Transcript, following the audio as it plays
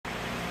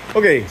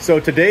Okay, so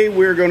today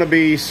we're going to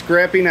be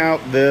scrapping out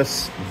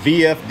this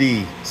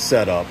VFD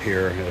setup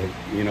here.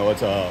 You know,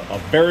 it's a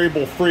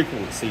variable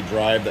frequency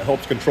drive that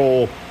helps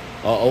control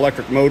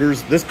electric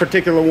motors. This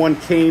particular one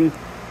came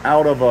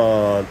out of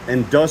a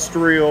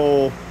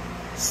industrial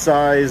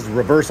sized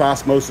reverse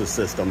osmosis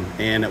system,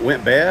 and it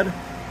went bad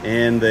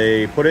and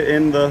they put it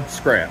in the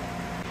scrap.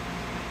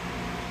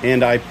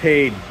 And I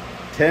paid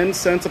 10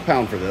 cents a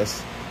pound for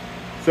this.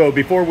 So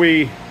before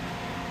we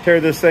tear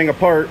this thing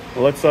apart,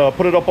 let's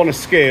put it up on a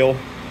scale,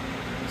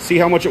 see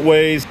how much it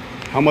weighs,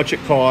 how much it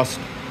costs.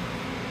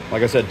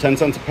 Like I said, 10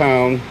 cents a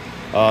pound.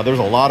 There's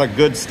a lot of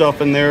good stuff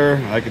in there.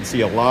 I can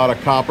see a lot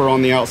of copper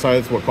on the outside.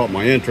 That's what caught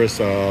my interest.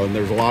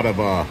 There's a lot of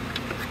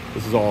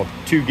this is all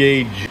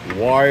 2-gauge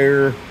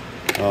wire.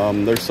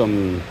 There's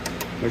some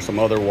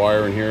other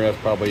wire in here. That's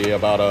probably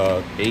about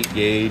a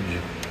 8-gauge.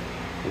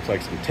 Looks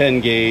like some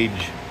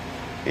 10-gauge,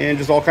 and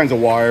just all kinds of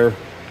wire.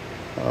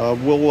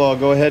 We'll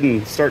go ahead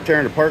and start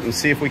tearing it apart and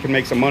see if we can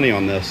make some money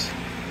on this.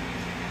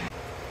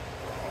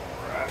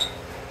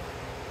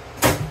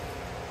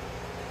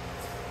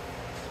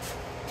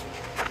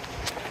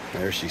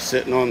 There she's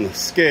sitting on the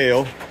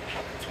scale.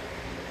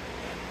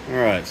 All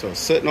right, so it's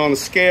sitting on the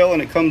scale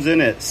and it comes in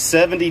at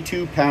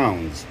 72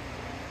 pounds.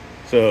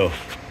 So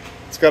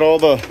it's got all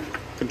the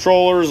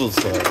controllers,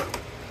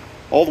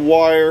 all the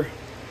wire,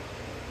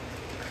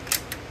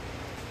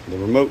 the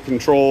remote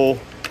control,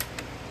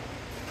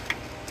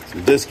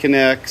 some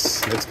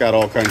disconnects. It's got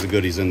all kinds of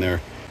goodies in there.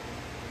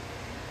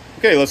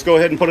 Okay, let's go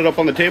ahead and put it up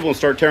on the table and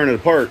start tearing it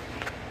apart.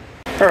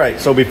 All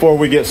right, so before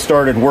we get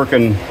started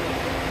working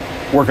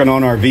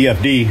on our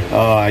VFD,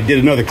 I did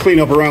another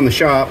cleanup around the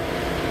shop,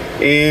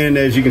 and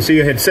as you can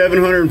see, I had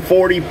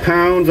 740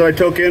 pounds that I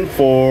took in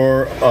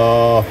for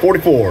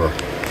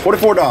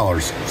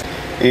 $44.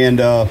 And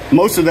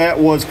most of that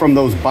was from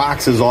those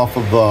boxes off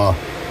of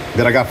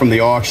that I got from the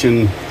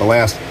auction. The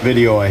last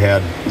video I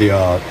had,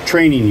 the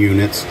training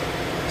units.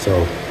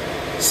 So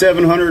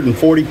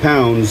 740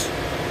 pounds,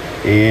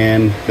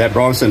 and that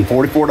brought us in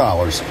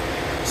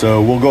 $44.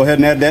 So we'll go ahead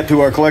and add that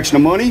to our collection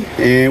of money,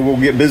 and we'll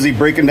get busy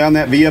breaking down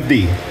that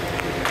VFD.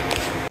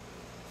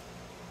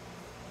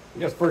 I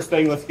guess first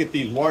thing, let's get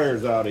these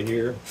wires out of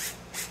here.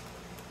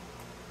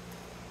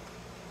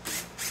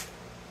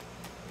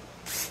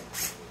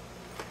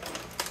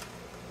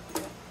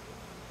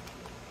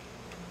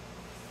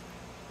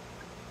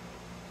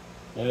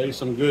 There's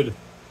some good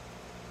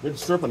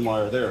stripping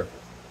wire there.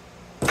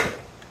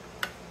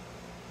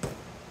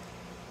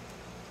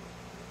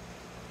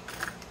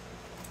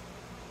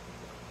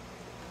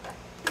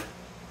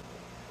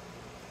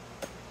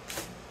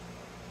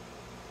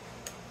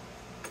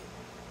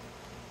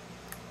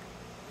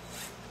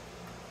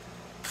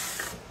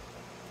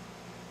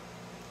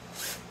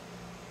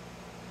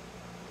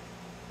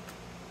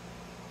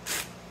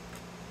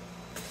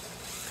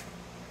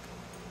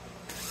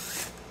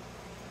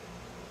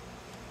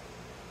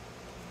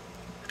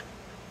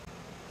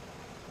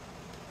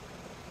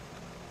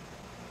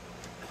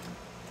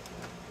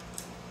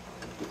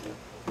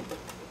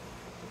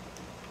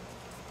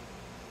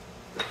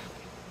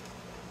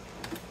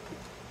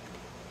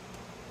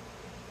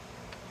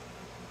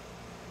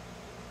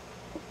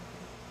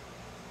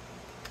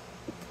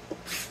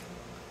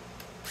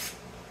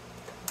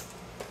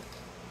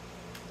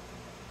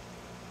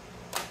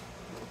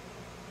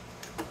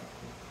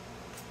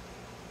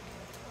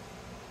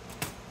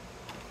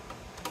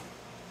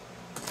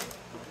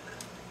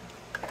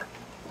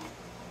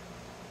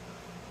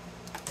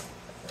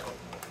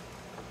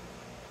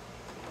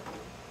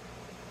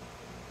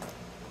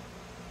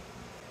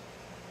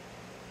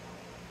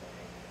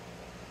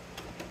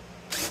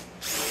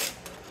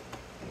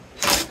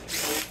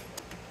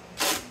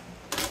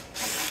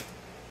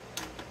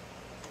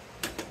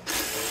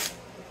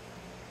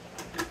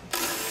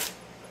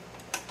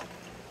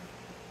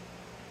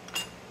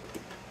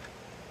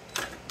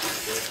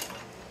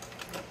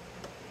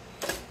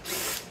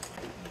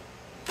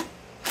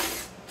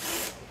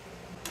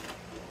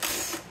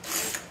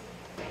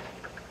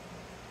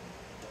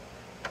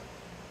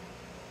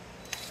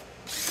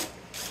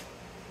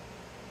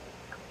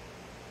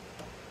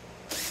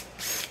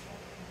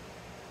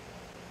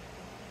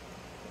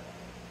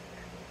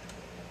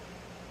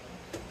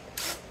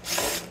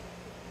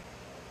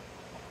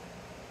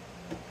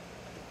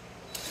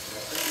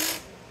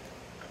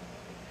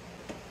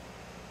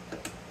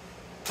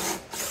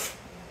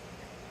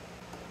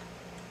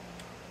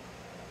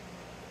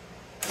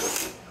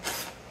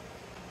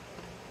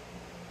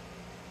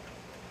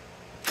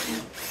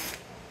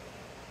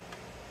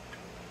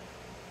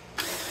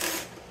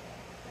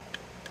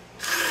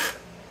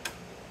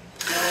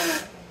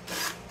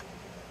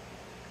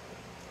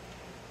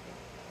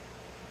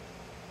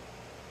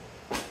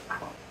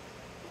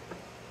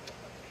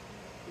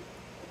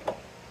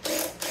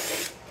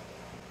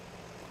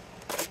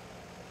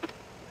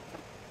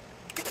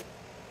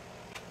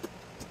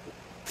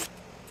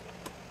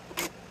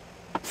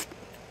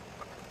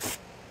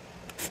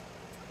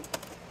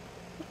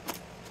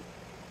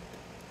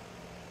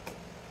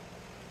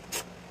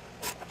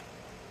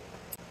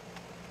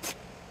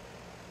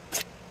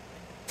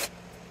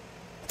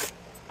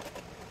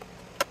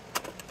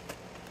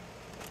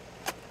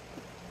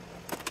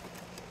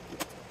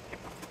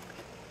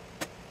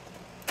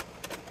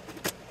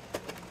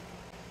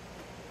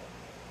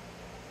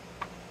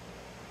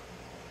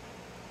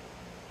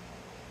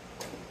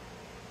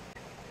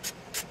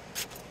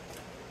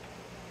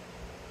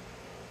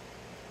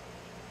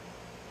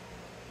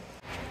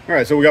 All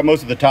right, so we got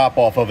most of the top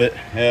off of it.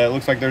 It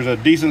looks like there's a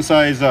decent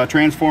size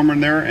transformer in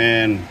there,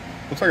 and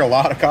looks like a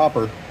lot of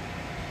copper.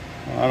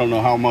 I don't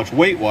know how much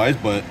weight wise,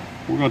 but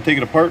we're going to take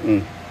it apart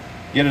and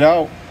get it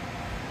out.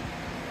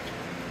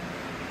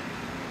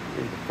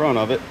 Here's the front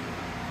of it.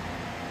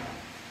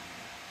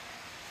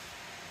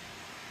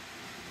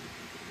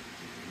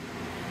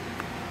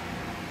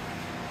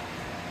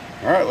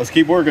 All right, let's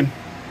keep working.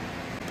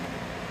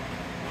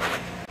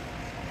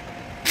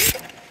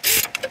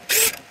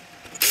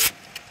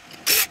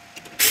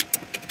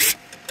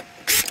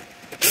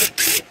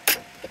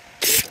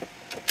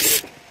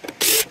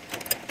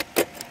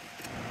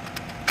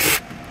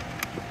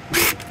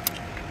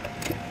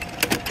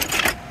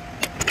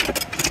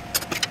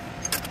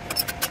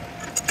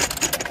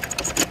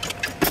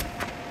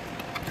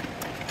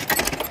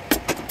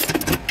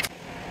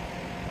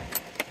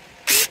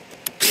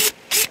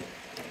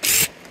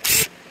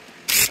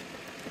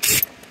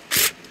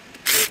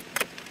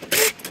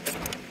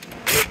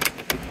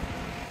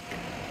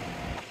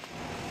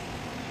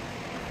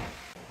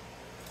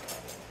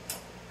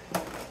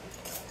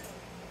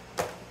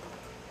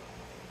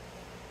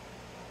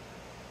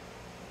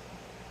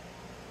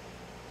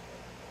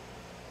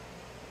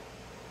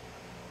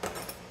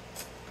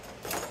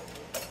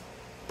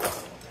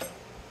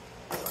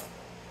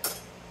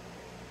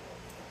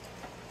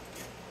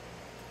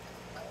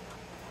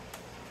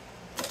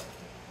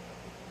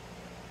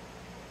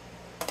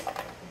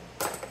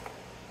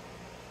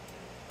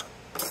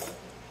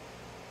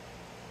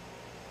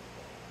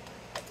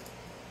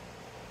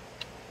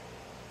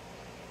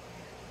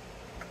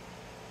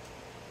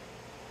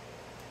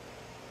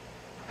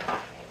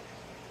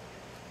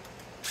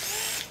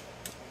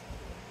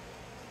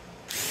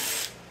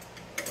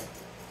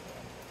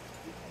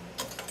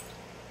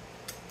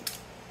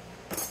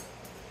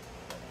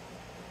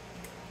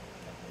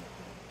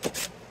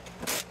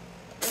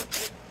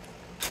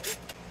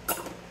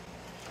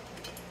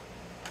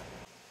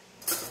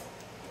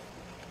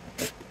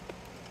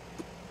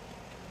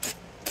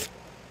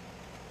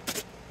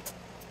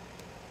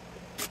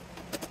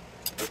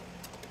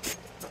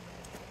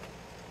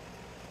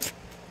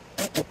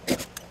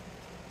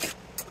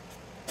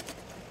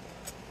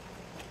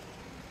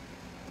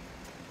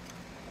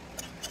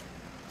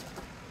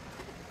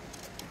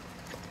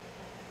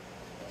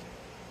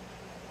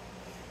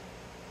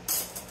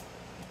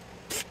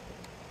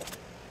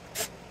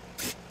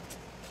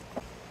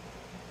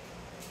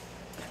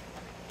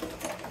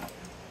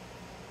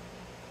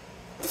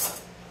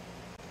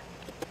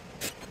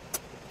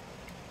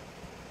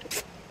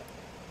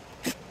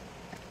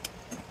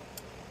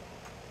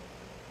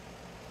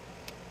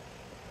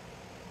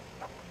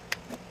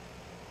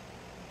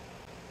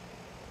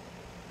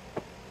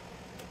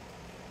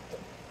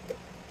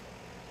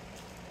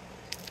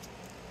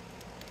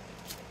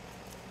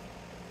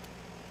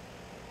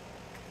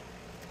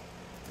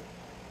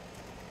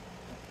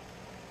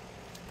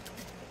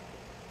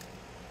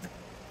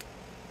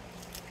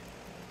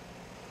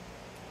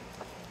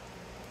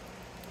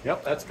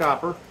 Yep, that's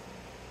copper.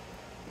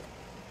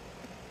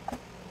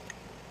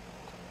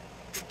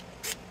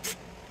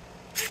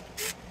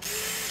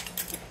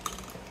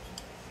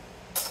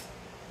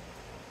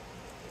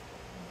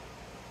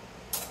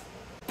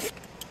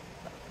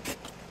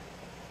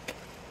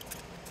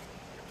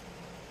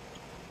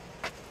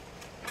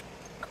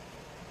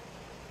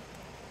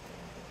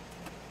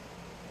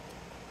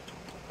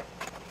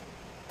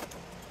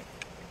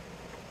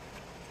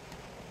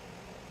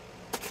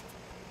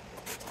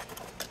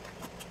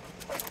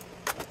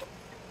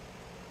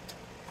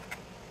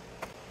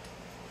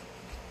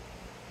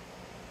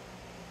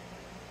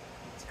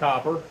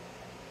 Copper.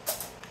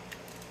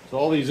 So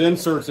all these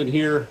inserts in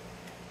here,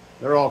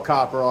 they're all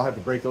copper. I'll have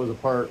to break those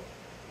apart.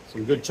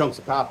 Some good chunks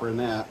of copper in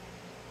that.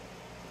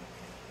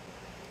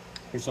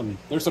 There's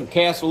some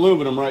cast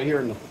aluminum right here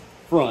in the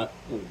front.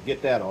 We'll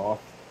get that off.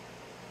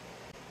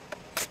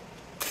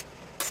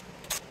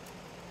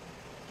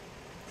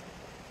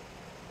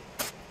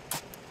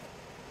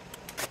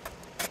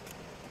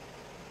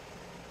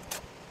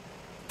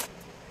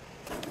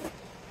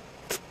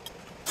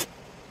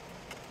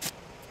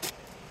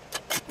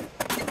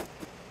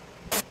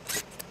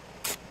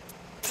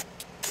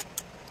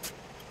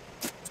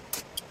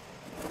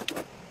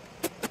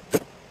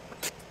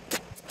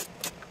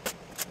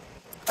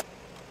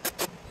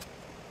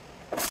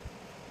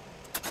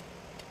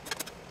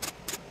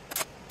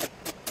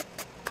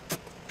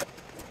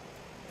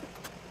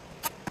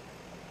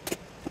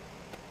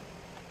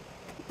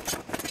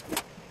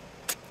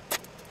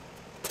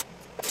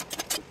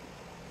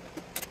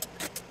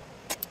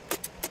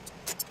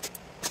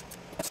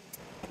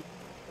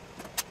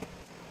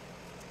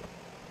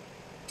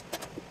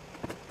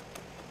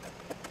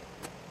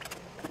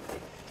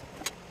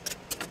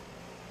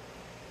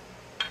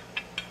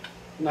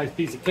 Nice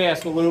piece of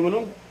cast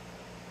aluminum.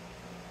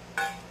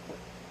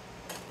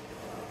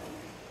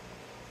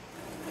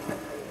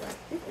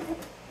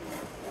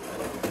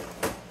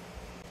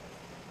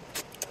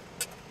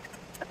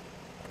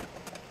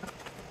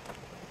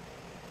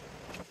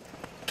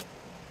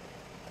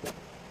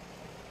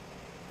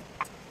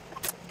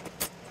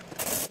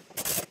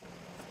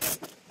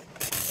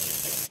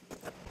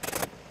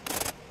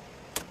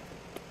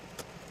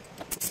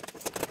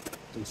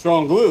 Some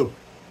strong glue.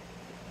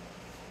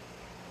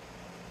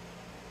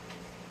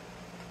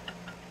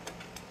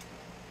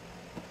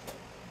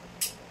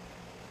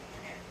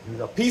 There's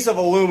a piece of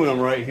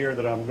aluminum right here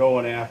that I'm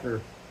going after,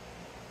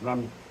 and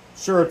I'm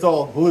sure it's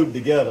all glued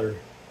together.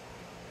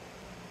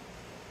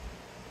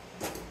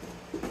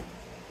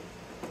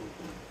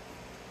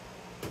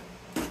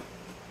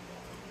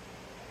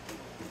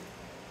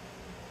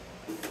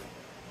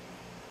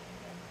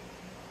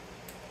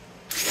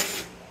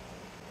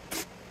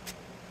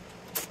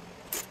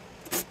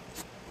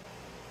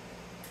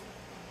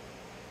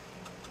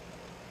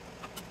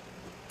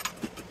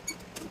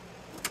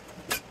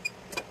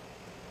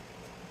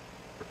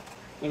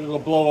 And it'll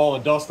blow all the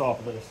dust off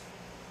of this.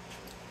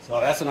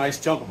 So that's a nice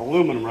chunk of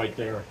aluminum right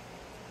there.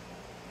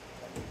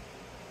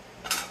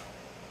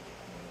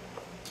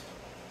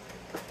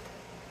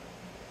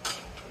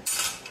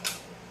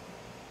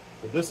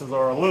 So this is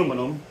our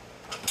aluminum.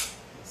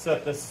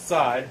 Set this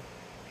aside.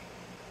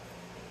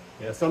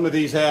 Yeah, some of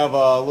these have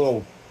a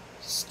little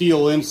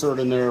steel insert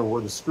in there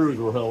where the screws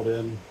were held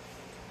in.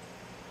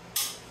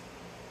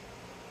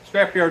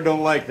 Scrapyard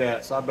don't like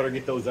that, so I better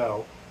get those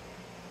out.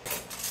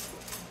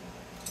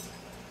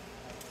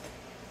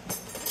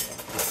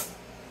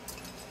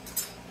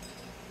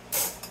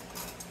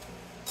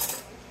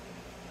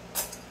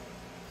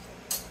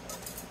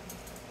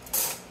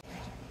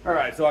 All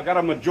right, so I got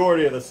a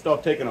majority of the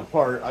stuff taken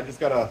apart. I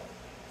just gotta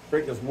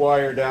break this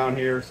wire down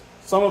here.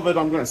 Some of it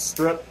I'm gonna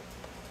strip,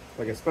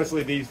 like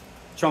especially these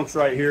chunks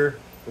right here,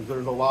 because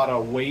there's a lot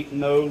of weight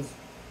in those.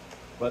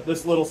 But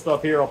this little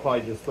stuff here, I'll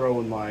probably just throw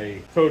in my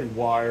coated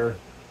wire.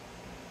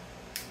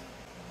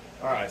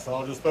 All right, so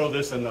I'll just throw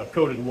this in the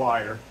coated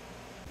wire.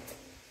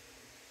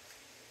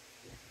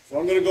 So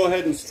I'm gonna go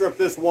ahead and strip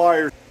this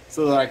wire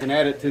so that I can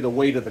add it to the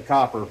weight of the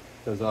copper,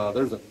 because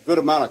there's a good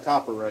amount of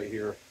copper right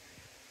here.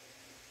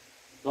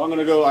 So I'm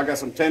gonna go, I got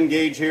some 10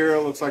 gauge here.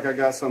 It looks like I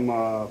got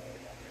some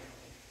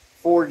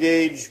 4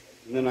 gauge,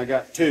 and then I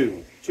got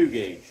 2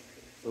 gauge.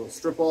 So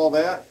strip all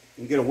that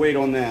and get a weight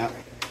on that.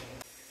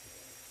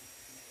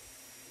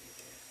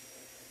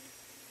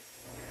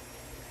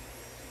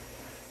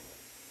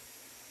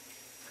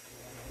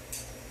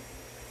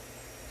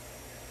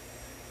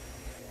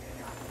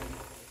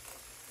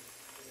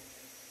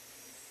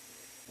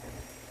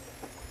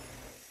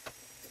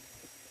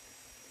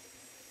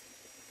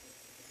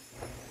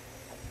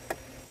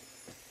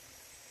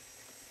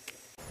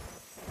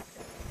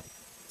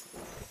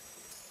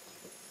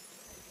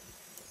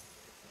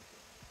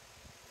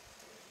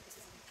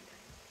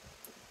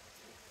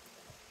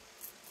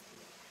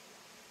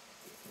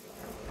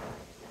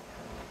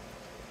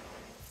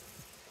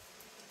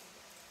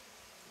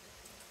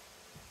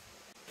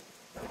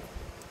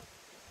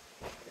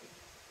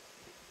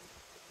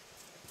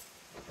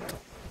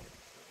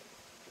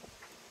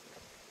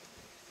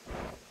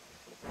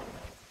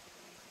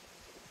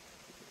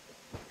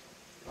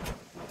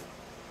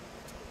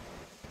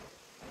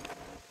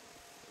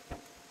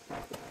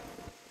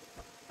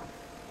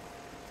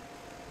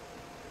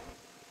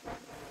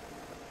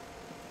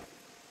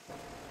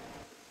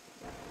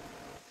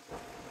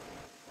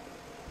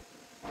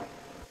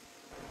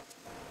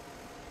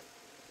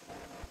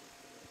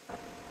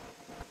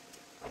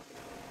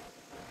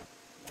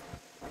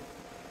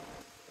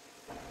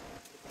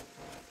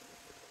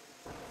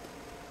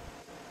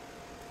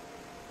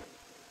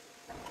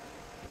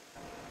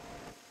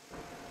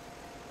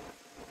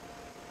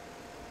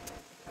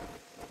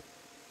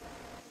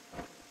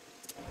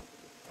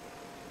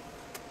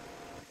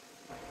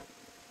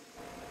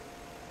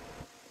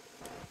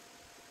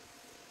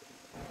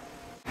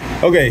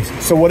 Okay,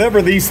 so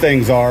whatever these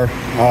things are,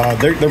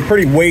 they're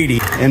pretty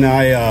weighty, and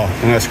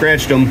I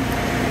scratched them,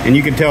 and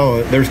you can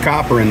tell there's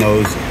copper in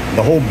those.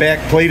 The whole back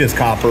plate is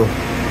copper,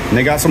 and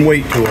they got some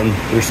weight to them.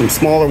 There's some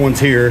smaller ones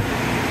here.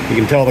 You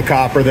can tell the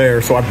copper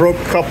there. So I broke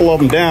a couple of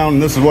them down,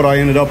 and this is what I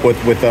ended up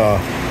with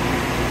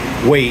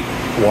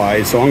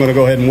weight-wise. So I'm going to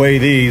go ahead and weigh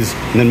these,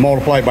 and then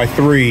multiply it by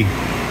 3. So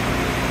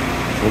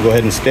we'll go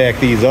ahead and stack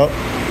these up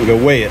and go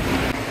weigh it.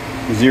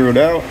 Zeroed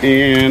out,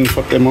 and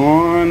put them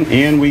on,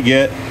 and we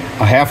get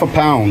a ½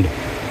 pound.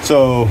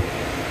 So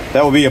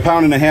that will be 1.5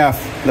 pounds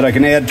that I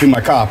can add to my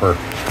copper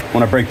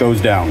when I break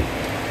those down.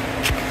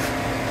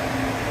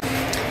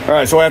 All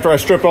right, so after I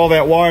stripped all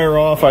that wire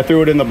off, I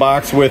threw it in the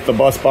box with the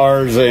bus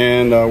bars,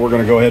 and we're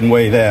gonna go ahead and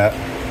weigh that.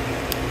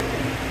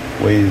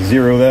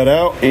 Zero that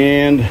out,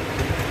 and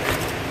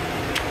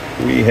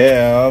we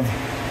have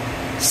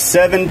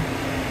 7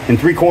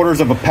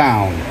 3/4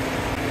 pounds.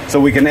 So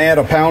we can add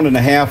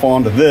 1.5 pounds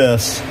onto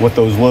this with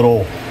those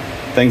little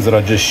things that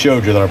I just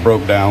showed you that I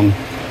broke down.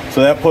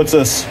 So that puts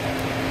us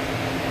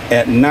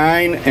at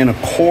 9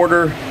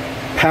 1/4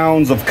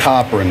 pounds of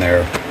copper in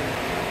there.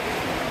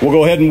 We'll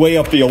go ahead and weigh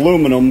up the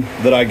aluminum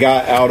that I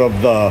got out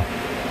of the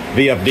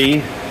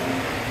VFD.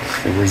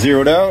 So we're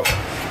zeroed out,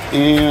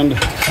 and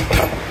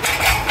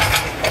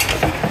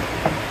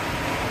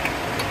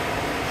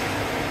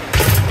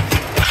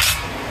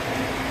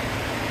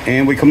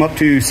we come up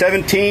to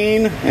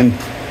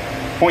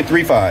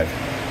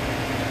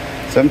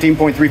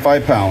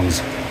 17.35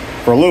 pounds.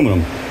 for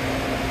aluminum.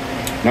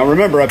 Now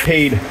remember, I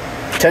paid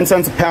 10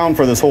 cents a pound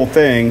for this whole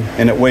thing,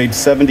 and it weighed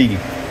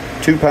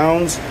 72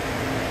 pounds.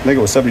 I think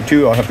it was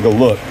 72. I'll have to go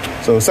look.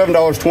 So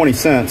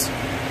 $7.20.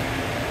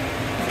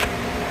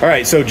 All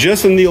right, so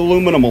just in the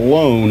aluminum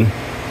alone,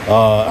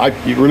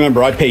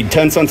 remember I paid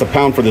 10 cents a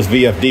pound for this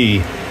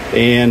VFD,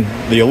 and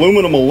the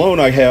aluminum alone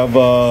I have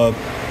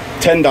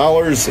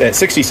 $10 at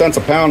 60 cents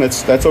a pound.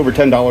 That's over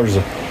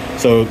 $10.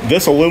 So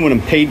this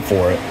aluminum paid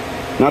for it,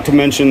 not to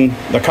mention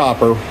the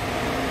copper.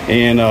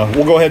 And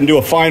we'll go ahead and do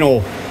a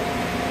final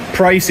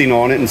pricing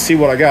on it and see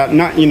what I got.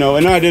 Not, you know,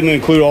 and I didn't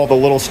include all the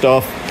little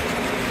stuff.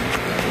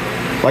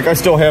 Like I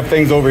still have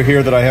things over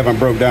here that I haven't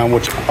broke down,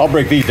 which I'll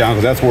break these down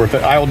because that's worth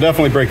it. I'll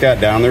definitely break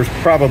that down. There's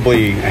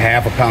probably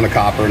half a pound of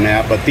copper in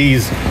that, but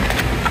these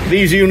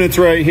units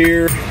right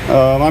here,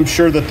 I'm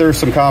sure that there's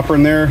some copper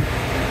in there,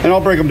 and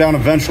I'll break them down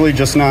eventually,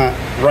 just not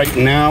right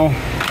now.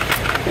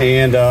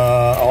 And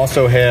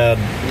also had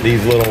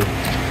these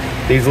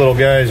little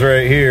guys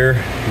right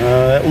here.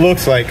 It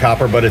looks like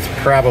copper, but it's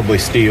probably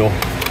steel.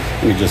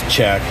 Let me just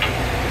check.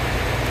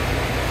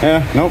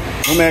 Yeah, nope,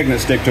 no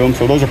magnets stick to them,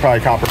 so those are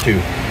probably copper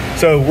too.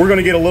 So we're going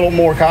to get a little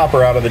more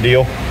copper out of the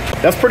deal.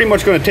 That's pretty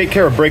much going to take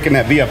care of breaking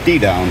that VFD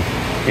down.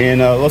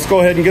 And let's go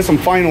ahead and get some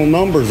final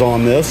numbers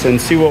on this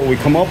and see what we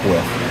come up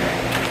with.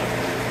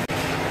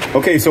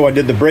 Okay, so I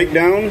did the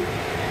breakdown,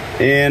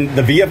 and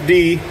the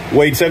VFD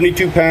weighed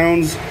 72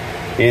 pounds,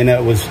 and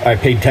I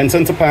paid 10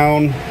 cents a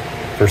pound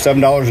for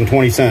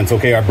 $7.20.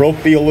 Okay, I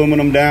broke the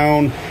aluminum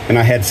down, and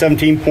I had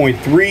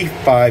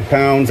 17.35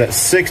 pounds at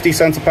 60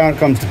 cents a pound. It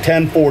comes to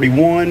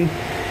 $10.41.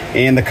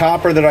 And the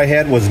copper that I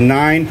had was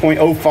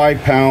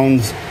 9.05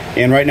 pounds.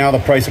 And right now the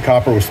price of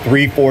copper was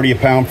 $3.40 a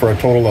pound for a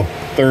total of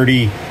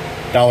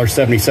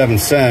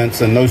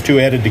 $30.77. And those two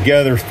added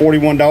together is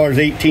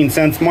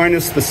 $41.18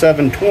 minus the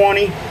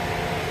 $7.20.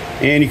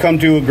 And you come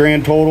to a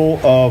grand total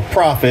of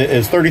profit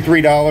is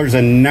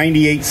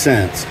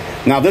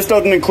 $33.98. Now this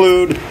doesn't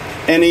include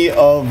any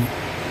of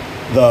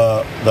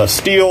the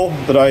steel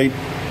that I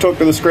took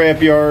to the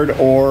scrapyard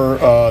or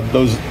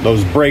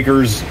those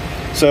breakers.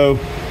 So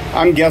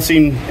I'm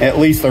guessing at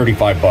least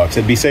 35 bucks.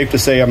 It'd be safe to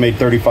say I made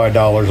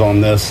 $35 on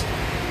this.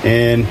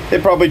 And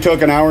it probably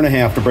took an hour and a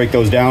half to break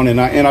those down.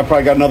 And I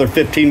probably got another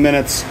 15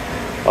 minutes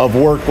of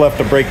work left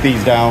to break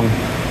these down.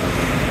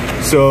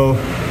 So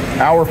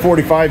hour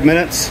 45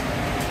 minutes.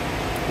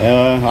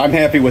 I'm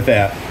happy with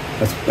that.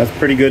 That's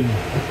pretty good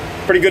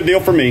deal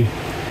for me.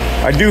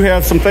 I do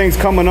have some things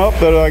coming up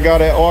that I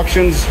got at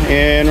auctions.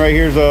 And right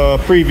here's a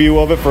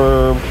preview of it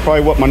for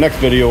probably what my next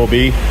video will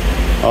be.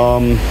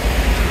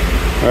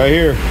 Right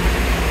here.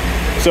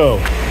 So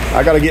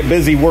I got to get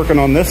busy working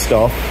on this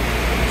stuff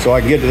so I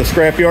can get to the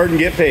scrapyard and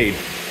get paid.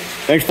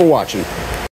 Thanks for watching.